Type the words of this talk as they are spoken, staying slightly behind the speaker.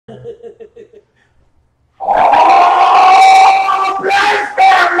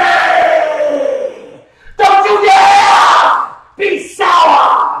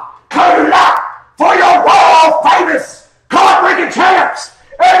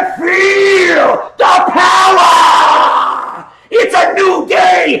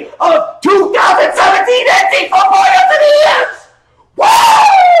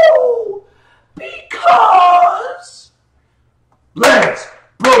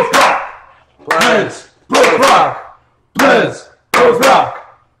Blizz, Blues Rock! Blizz, Blues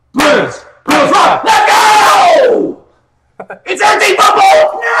Rock! Blizz, Blues Rock! Let's go! It's NT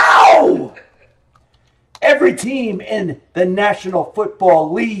football now! Every team in the National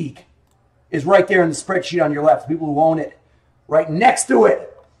Football League is right there in the spreadsheet on your left. People who own it. Right next to it.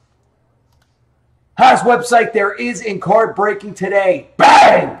 Highest website there is in card breaking today.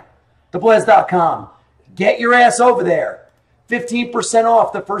 Bang! TheBlez.com. Get your ass over there. 15%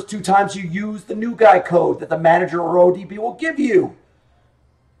 off the first 2 times you use the new guy code that the manager or ODB will give you.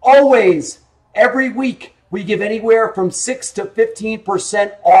 Always, every week, we give anywhere from 6 to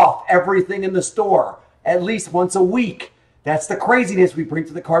 15% off everything in the store. At least once a week. That's the craziness we bring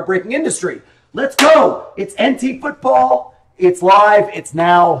to the card breaking industry. Let's go. It's NT football. It's live. It's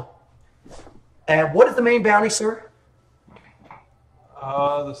now. And what is the main bounty, sir?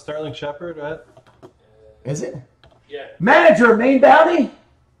 The Sterling Shepard, right? Is it? Yeah. Manager, main bounty?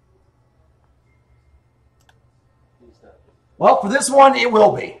 Well, for this one, it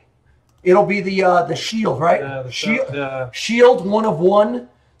will be. It'll be the shield, right? Yeah, the shield. yeah. Shield 1 of 1.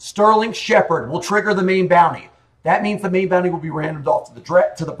 Sterling Shepard will trigger the main bounty. That means the main bounty will be randomed off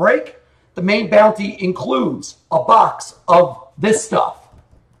to the break. The main bounty includes a box of this stuff,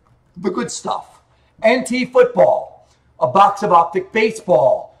 the good stuff. NT football, a box of optic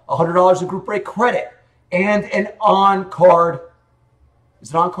baseball, $100 in group break credit, and an on-card, is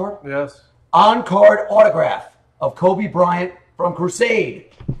it on-card? Yes. On-card autograph of Kobe Bryant from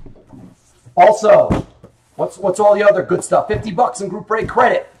Crusade. Also, what's all the other good stuff? $50 in group break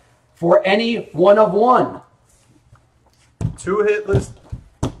credit for any 1 of 1. 2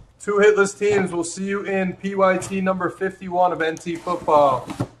 hitless teams. We'll see you in PYT number 51 of NT football.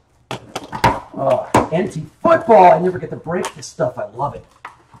 NT football. I never get to break this stuff. I love it.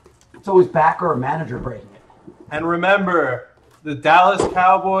 It's always backer or manager breaking it. And remember, the Dallas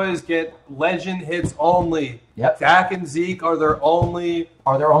Cowboys get legend hits only. Yep. Dak and Zeke are their own team.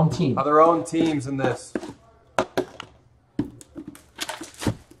 Are their own teams in this.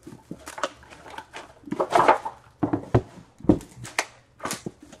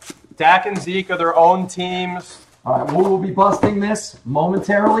 Dak and Zeke are their own teams. All right, we will be busting this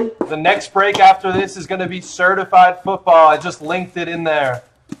momentarily. The next break after this is going to be certified football. I just linked it in there.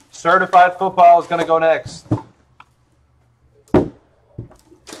 Certified football is going to go next.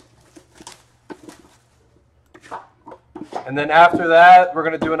 And then after that, we're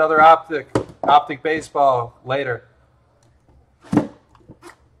going to do another optic baseball later.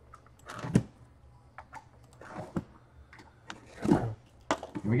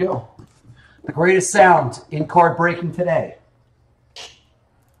 Here we go. The greatest sound in card breaking today.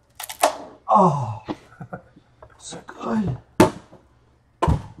 Oh, so good.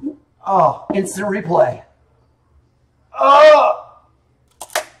 Oh, instant replay. Oh,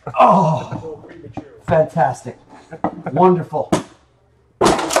 fantastic. Wonderful.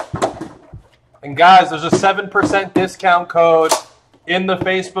 And guys, there's a 7% discount code in the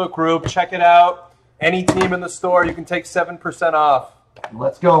Facebook group. Check it out. Any team in the store, you can take 7% off.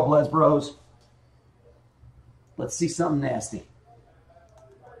 Let's go, Blez Bros. Let's see something nasty.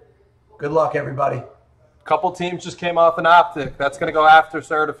 Good luck, everybody. A couple teams just came off an optic. That's going to go after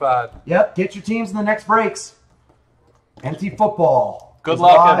certified. Yep, get your teams in the next breaks. NT football. Good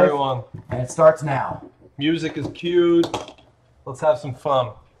luck, live, everyone. And it starts now. Music is cued. Let's have some fun.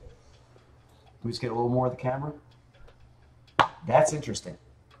 Can we just get a little more of the camera? That's interesting.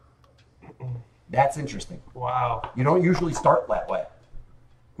 That's interesting. Wow. You don't usually start that way.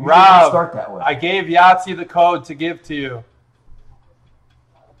 Rob, start that way. I gave Yahtzee the code to give to you.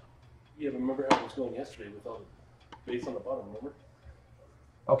 Yeah, but remember how it was going yesterday with all the base on the bottom, remember?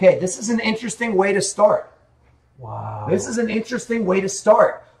 Okay, this is an interesting way to start. Wow. This is an interesting way to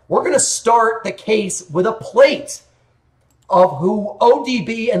start. We're going to start the case with a plate of who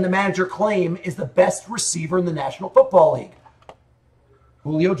ODB and the manager claim is the best receiver in the National Football League.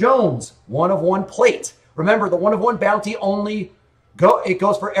 Julio Jones, 1 of 1 plate. Remember, the 1 of 1 bounty only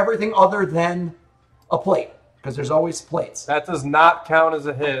goes for everything other than a plate, because there's always plates. That does not count as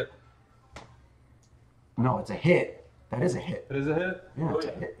a hit. No, it's a hit. That is a hit. It is a hit? Yeah, it's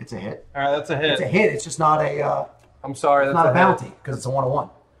a hit. It's a hit. All right, that's a hit. It's a hit. It's just not a... I'm sorry, it's that's not a bounty, because it's a 1 of 1.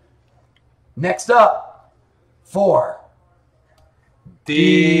 Next up, for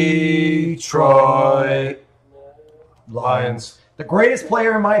Detroit Lions. The greatest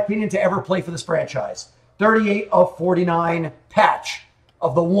player, in my opinion, to ever play for this franchise. 38 of 49 patch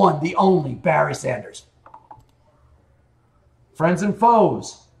of the one, the only Barry Sanders. Friends and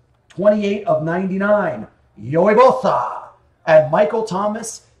foes, 28 of 99, Yoey Bosa. And Michael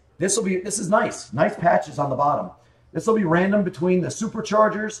Thomas, this is nice. Nice patches on the bottom. This will be random between the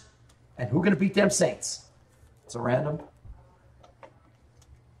Superchargers And who going to beat them Saints? It's a random.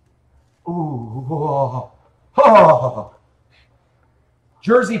 Ooh. Oh.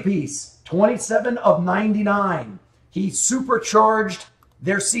 Jersey piece, 27 of 99. He supercharged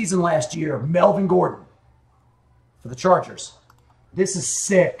their season last year. Melvin Gordon for the Chargers. This is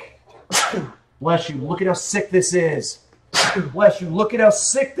sick. Bless you. Look at how sick this is. Bless you. Look at how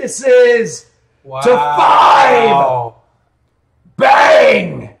sick this is. Wow. To 5.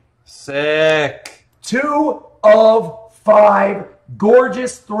 Bang. Sick. 2 of 5.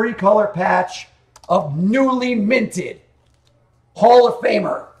 Gorgeous 3-color patch of newly minted Hall of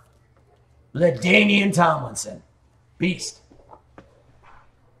Famer LaDainian Tomlinson. Beast.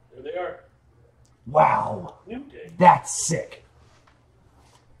 There they are. Wow. New day. That's sick.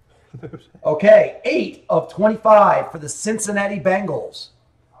 Okay, 8 of 25 for the Cincinnati Bengals.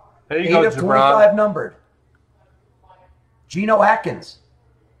 There you 8 go, of Jabron. 25 numbered. Geno Atkins.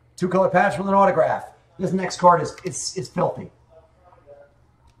 2-color patch with an autograph. This next card is filthy.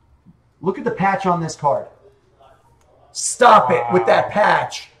 Look at the patch on this card. Stop it with that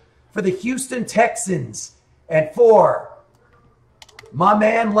patch for the Houston Texans and for my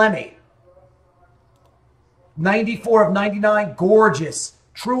man Lemmy. 94 of 99, gorgeous.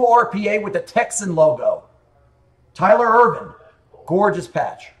 True RPA with the Texan logo. Tyler Irvin, gorgeous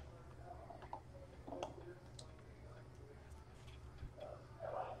patch.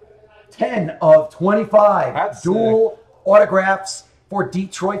 $10 of 25, That's dual autographs for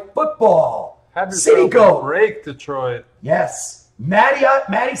Detroit football. Have City yourself a Goat. break, Detroit. Yes.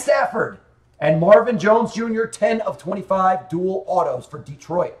 Matty Stafford and Marvin Jones Jr., 10 of 25 dual autos for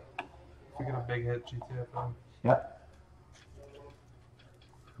Detroit. We get a big hit, GTFM. Yep.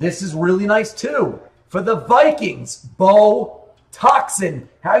 This is really nice, too. For the Vikings, Bo Toxin.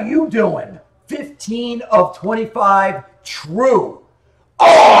 How you doing? 15 of 25 true.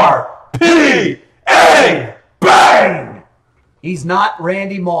 RPA. Bang! He's not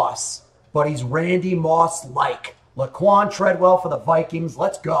Randy Moss, but he's Randy Moss-like. Laquan Treadwell for the Vikings.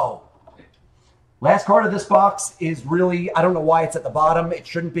 Let's go. Last card of this box is really, I don't know why it's at the bottom. It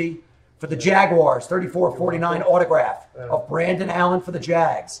shouldn't be. For the Jaguars, 34-49 autograph of Brandon Allen for the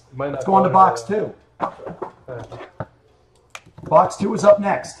Jags. Let's go on to box 2. Box 2 is up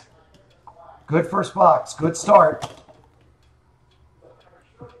next. Good first box. Good start.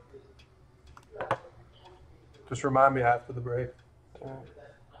 Just remind me after the break.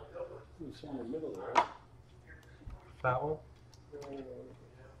 It's in the middle there, right? That one?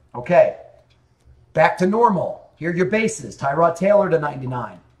 Okay. Back to normal. Here are your bases. Tyrod Taylor to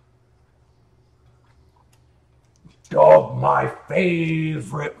 99. Doug, my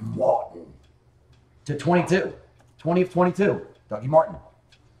favorite Martin. To 22. 20 of 22. Dougie Martin.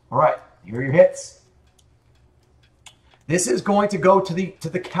 All right. Here are your hits. This is going to go to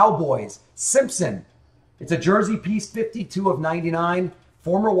the Cowboys. Simpson. It's a jersey piece, 52 of 99.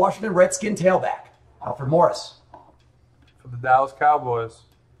 Former Washington Redskin tailback, Alfred Morris. For the Dallas Cowboys.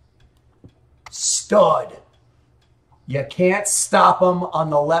 Stud. You can't stop him on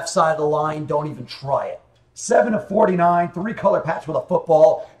the left side of the line. Don't even try it. 7 of 49, 3-color patch with a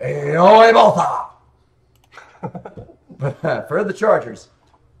football. For the Chargers.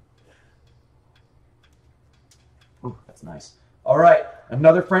 Ooh, that's nice. All right,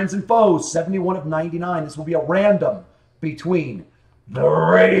 another Friends and Foes, 71 of 99. This will be a random between the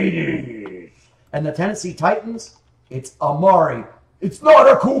Raiders and the Tennessee Titans. It's Amari. It's not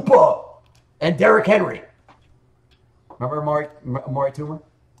a Cooper. And Derrick Henry. Remember Amari Toomer?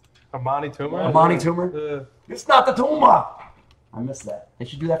 Amani Toomer? Amani Toomer? It's not the Toomer. I missed that. They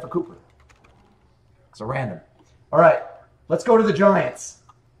should do that for Cooper. It's a random. All right, let's go to the Giants.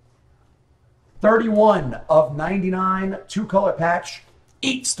 31 of 99, 2-color patch.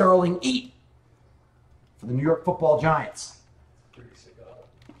 Eat, Sterling, eat. For the New York Football Giants.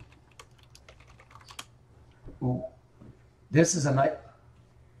 Ooh. This is a nice...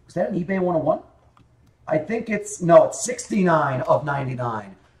 Is that an eBay 101? I think it's... No, it's 69 of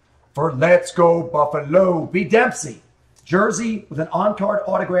 99. For Let's Go Buffalo, B. Dempsey. Jersey with an on-card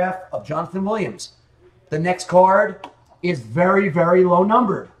autograph of Jonathan Williams. The next card is very, very low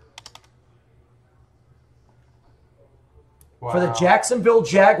numbered. Wow. For the Jacksonville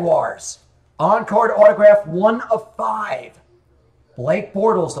Jaguars. On-card autograph, 1 of 5. Blake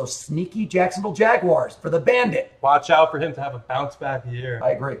Bortles, those sneaky Jacksonville Jaguars for the Bandit. Watch out for him to have a bounce-back year.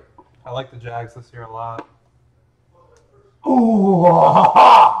 I agree. I like the Jags this year a lot. Ooh, ha,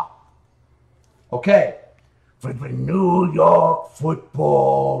 ha. Okay. For the New York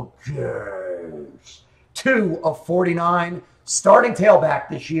Football Jets. 2 of 49. Starting tailback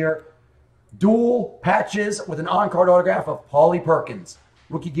this year. Dual patches with an on-card autograph of Paulie Perkins.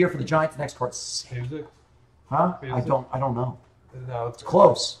 Rookie gear for the Giants. Next card. Sick. Music? Huh? Music? I don't know. No, It's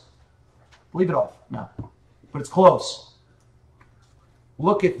close. Leave it off. No. But it's close.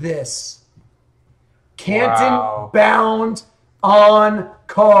 Look at this. Canton bound on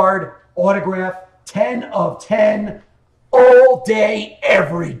card autograph. 10 of 10 all day,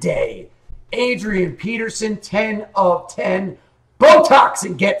 every day. Adrian Peterson, 10 of 10. Botox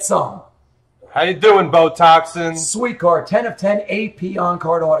and get some. How you doing, Botoxin? Sweet card. 10 of 10 AP on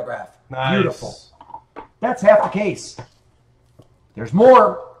card autograph. Nice. Beautiful. That's half the case. There's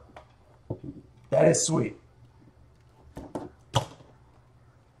more. That is sweet.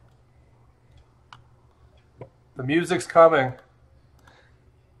 The music's coming.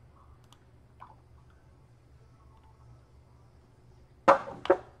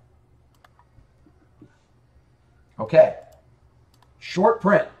 Okay. Short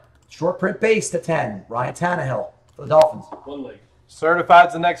print. Short print base to 10. Ryan Tannehill for the Dolphins. One leg.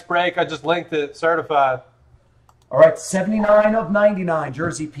 Certified's the next break. I just linked it. Certified. All right. 79 of 99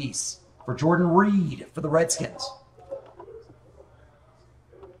 jersey piece for Jordan Reed for the Redskins.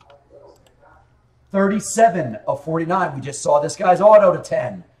 37 of 49. We just saw this guy's auto to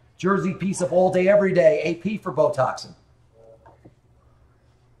 10. Jersey piece of all day, every day. AP for Botoxin.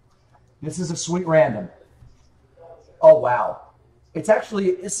 This is a sweet random. Oh, wow. It's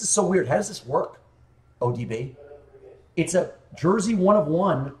actually, this is so weird. How does this work, ODB? It's a jersey 1 of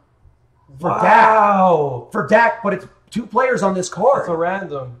 1 for Dak. For Dak, but it's 2 players on this card. It's a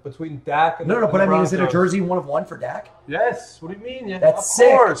random between Dak and No, but I mean, is it a Broncos. jersey 1 of 1 for Dak? Yes. What do you mean? Yeah, That's of sick.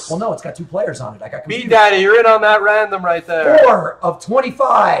 course. Well, no, it's got 2 players on it. I got confused. B-Daddy, you're in on that random right there. 4 of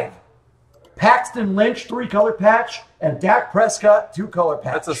 25. Paxton Lynch, 3-color patch, and Dak Prescott, 2-color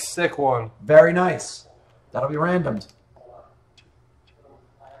patch. That's a sick one. Very nice. That'll be randomed.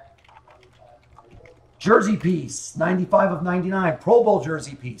 Jersey piece, 95 of 99. Pro Bowl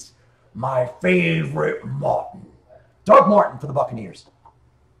jersey piece. My favorite Martin. Doug Martin for the Buccaneers.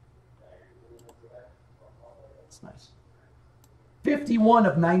 That's nice. 51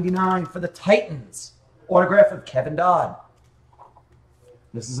 of 99 for the Titans. Autograph of Kevin Dodd.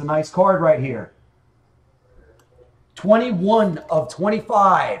 This is a nice card right here. 21 of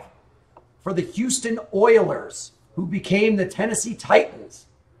 25 for the Houston Oilers, who became the Tennessee Titans.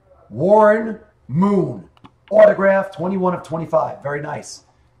 Warren Moon. Autograph, 21 of 25. Very nice.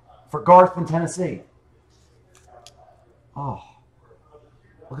 For Garth in Tennessee. Oh,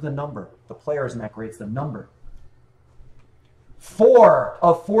 look at the number. The player isn't that great. It's the number. 4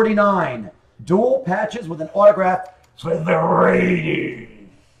 of 49. Dual patches with an autograph for the Raiders.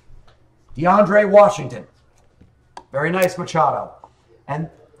 DeAndre Washington. Very nice, Machado. And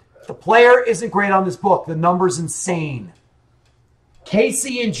the player isn't great on this book. The number's insane.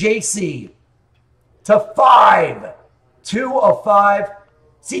 KC and JC to 5. 2 of 5.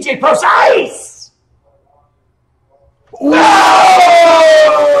 CJ Precise!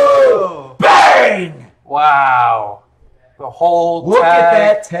 Whoa! Bang! Wow. The whole Look tag. at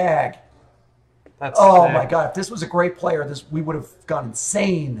that tag. That's Oh, sick. my God. If this was a great player, we would have gone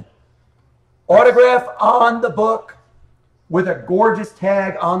insane. Autograph on the book with a gorgeous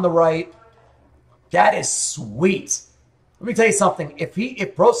tag on the right. That is sweet. Let me tell you something. If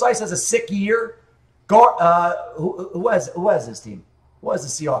Precise has a sick year, who has this team? Who has the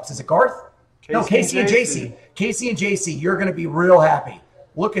Seahawks? Is it Garth? No, Casey and JC. Casey and JC, you're going to be real happy.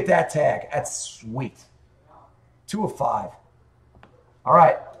 Look at that tag. That's sweet. 2 of 5. All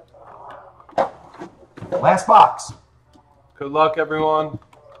right. Last box. Good luck, everyone.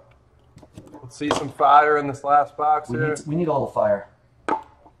 Let's see some fire in this last box here. We need a little fire.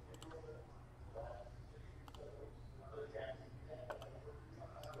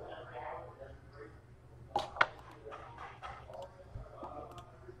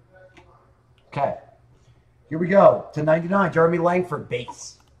 Okay. Here we go. To 99, Jeremy Langford,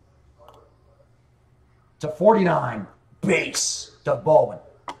 base. To 49, base, Doug Baldwin.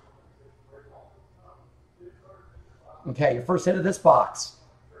 Okay, your first hit of this box.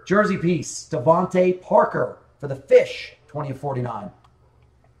 Jersey piece, Devontae Parker for the Fish, 20 of 49.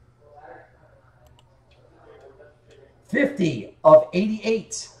 50 of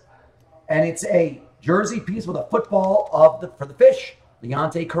 88. And it's a jersey piece with a football for the Fish,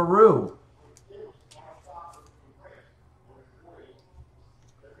 Leonte Carew.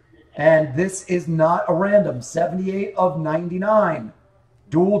 And this is not a random. 78 of 99.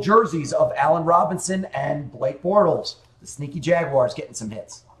 Dual jerseys of Allen Robinson and Blake Bortles. The sneaky Jaguars getting some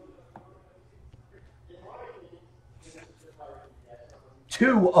hits.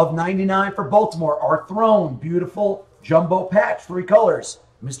 2 of 99 for Baltimore. Our Throne. Beautiful jumbo patch. 3 colors.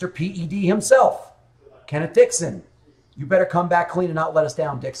 Mr. PED himself. Kenneth Dixon. You better come back clean and not let us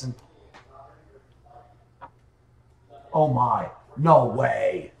down, Dixon. Oh, my. No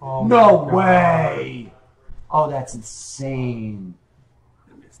way. Oh no my way. Oh, that's insane.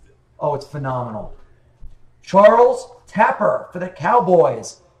 Oh, it's phenomenal. Charles Tapper for the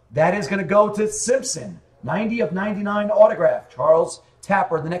Cowboys. That is going to go to Simpson. 90 of 99 autograph. Charles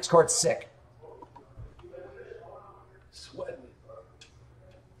Tapper. The next card's sick. Sweating.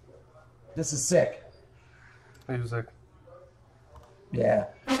 This is sick. Music. Yeah.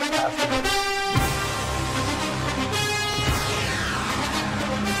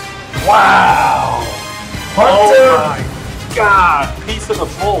 Wow. Hunter. Oh my God. Piece of the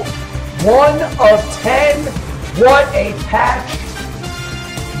bull. 1 of 10. What a patch.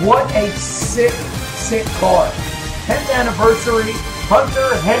 What a sick, sick card. 10th anniversary.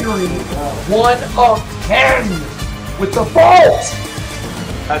 Hunter Henry. 1 of 10. With the vault.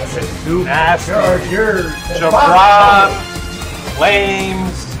 That's it. Nasty. Chargers. Jabron.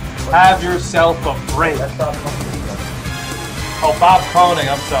 Flames. Have yourself a break. Oh, Bob Koenig.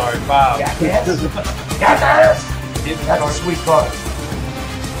 I'm sorry, Bob. Jackass. Jackass. That's a sweet card.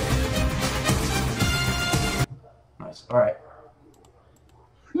 Nice. All right.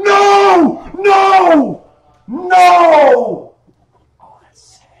 No! No! No! Oh, that's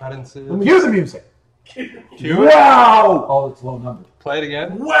sick. I didn't see Let me it. Cue the music. Cue it. Wow! Oh, it's low number. Play it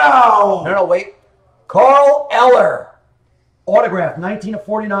again. Wow! No, wait. Carl Eller. Autograph, 19 of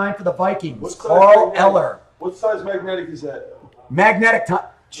 49 for the Vikings. What size Carl magnetic? Eller. What size magnetic is that? Magnetic time.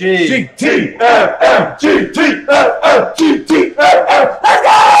 G. GTFF! GTFF! GTFF! Let's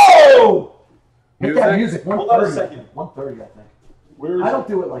go! Hit that music. Hold on a 130. second. 130, I think. Where is I don't it?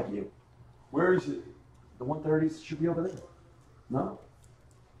 do it like you. Where is it? The 130s should be over there. No?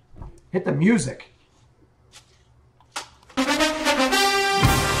 Hit the music.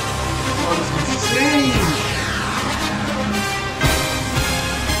 Oh, this is insane.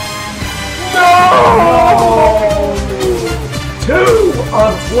 No! 2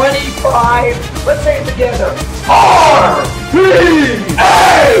 of 25. Let's say it together. R-P-A-5!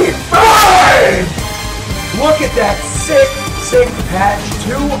 Look at that sick, sick patch.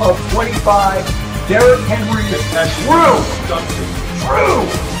 2 of 25. Derrick Henry. True. True.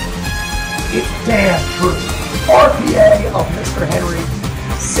 It's damn true. RPA of Mr. Henry.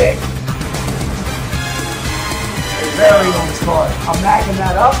 Sick. Very nice card. I'm magging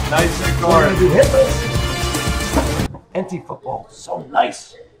that up. Nice sick We're card. going to do hit list. NT football. So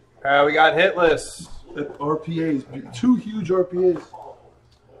nice. All right, we got hit lists. That RPAs. 2 huge RPAs.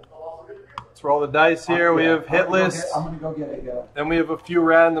 Let's roll the dice here. We have hit lists, I'm going to go get a... and we have a few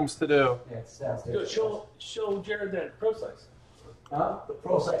randoms to do. Yeah, it's downstairs. Yo, show Jared that pro size. Huh? The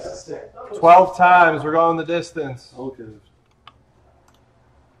pro size is sick. 12 times. We're going the distance. Okay.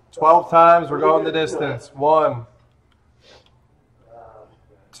 12 times. We're going the distance. 1,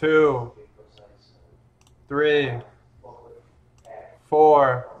 2, 3,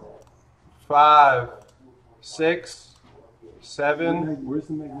 4, 5, 6, 7, Where's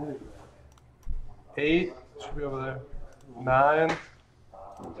the magnetic? 8, should be over there, 9,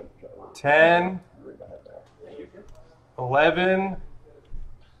 10, 11,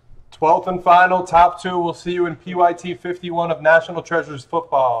 12th and final, top 2. We'll see you in PYT 51 of National Treasures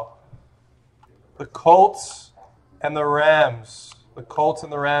football. The Colts and the Rams. The Colts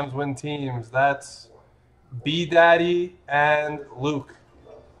and the Rams win teams. That's B Daddy and Luke.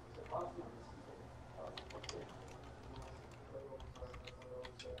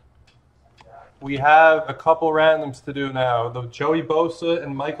 We have a couple randoms to do now. The Joey Bosa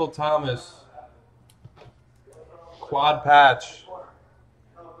and Michael Thomas. Quad patch.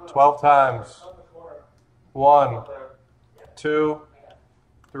 12 times. 1, 2,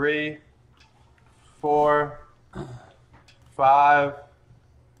 3, 4, 5,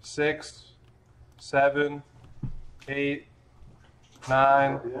 6, 7, 8,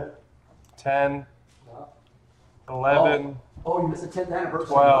 9, 10, 11, Oh, you missed the 10th anniversary.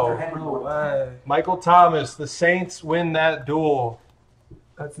 12. Henry. Michael Thomas, the Saints win that duel.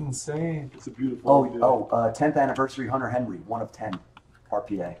 That's insane. It's a beautiful RPA. 10th anniversary Hunter Henry, 1 of 10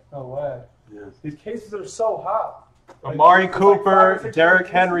 RPA. No way. Yes. These cases are so hot. Amari Like, Cooper, 5 or 6 Derrick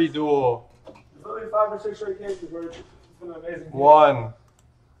straight Henry cases. duel. There's literally 5 or 6 straight cases where it's been an amazing. 1,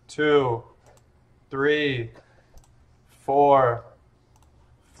 2, 3, 4,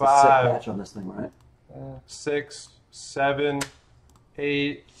 It's a sick 5, patch on this thing, right? 6, 7,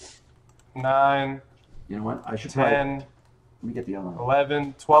 8, 9, You know what? I should probably... 10, Let me get the other one.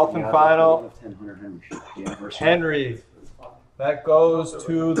 11, 12th and Yeah, final. 1 of 10 Hunter Henry. The anniversary. Henry. That goes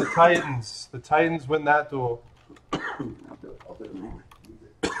to the Titans. The Titans win that duel. I'll do it now.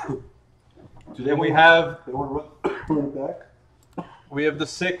 Do they And we wanna- have They want to run? Quarterback. We have the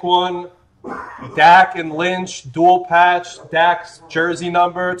sick one. Dak and Lynch, dual patch. Dak's jersey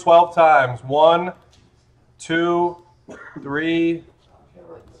number 12 times. 1, 2, 3,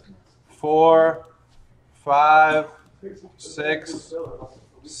 4, 5, 6,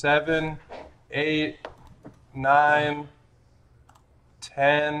 7, 8, 9,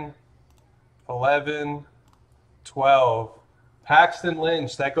 10, 11, 12. Paxton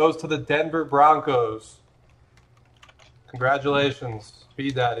Lynch, that goes to the Denver Broncos. Congratulations,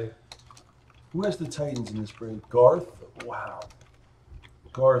 B-Daddy. Who has the Titans in this break? Garth? Wow.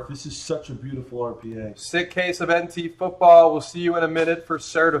 Garth, this is such a beautiful RPA. Sick case of NT football. We'll see you in a minute for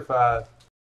certified.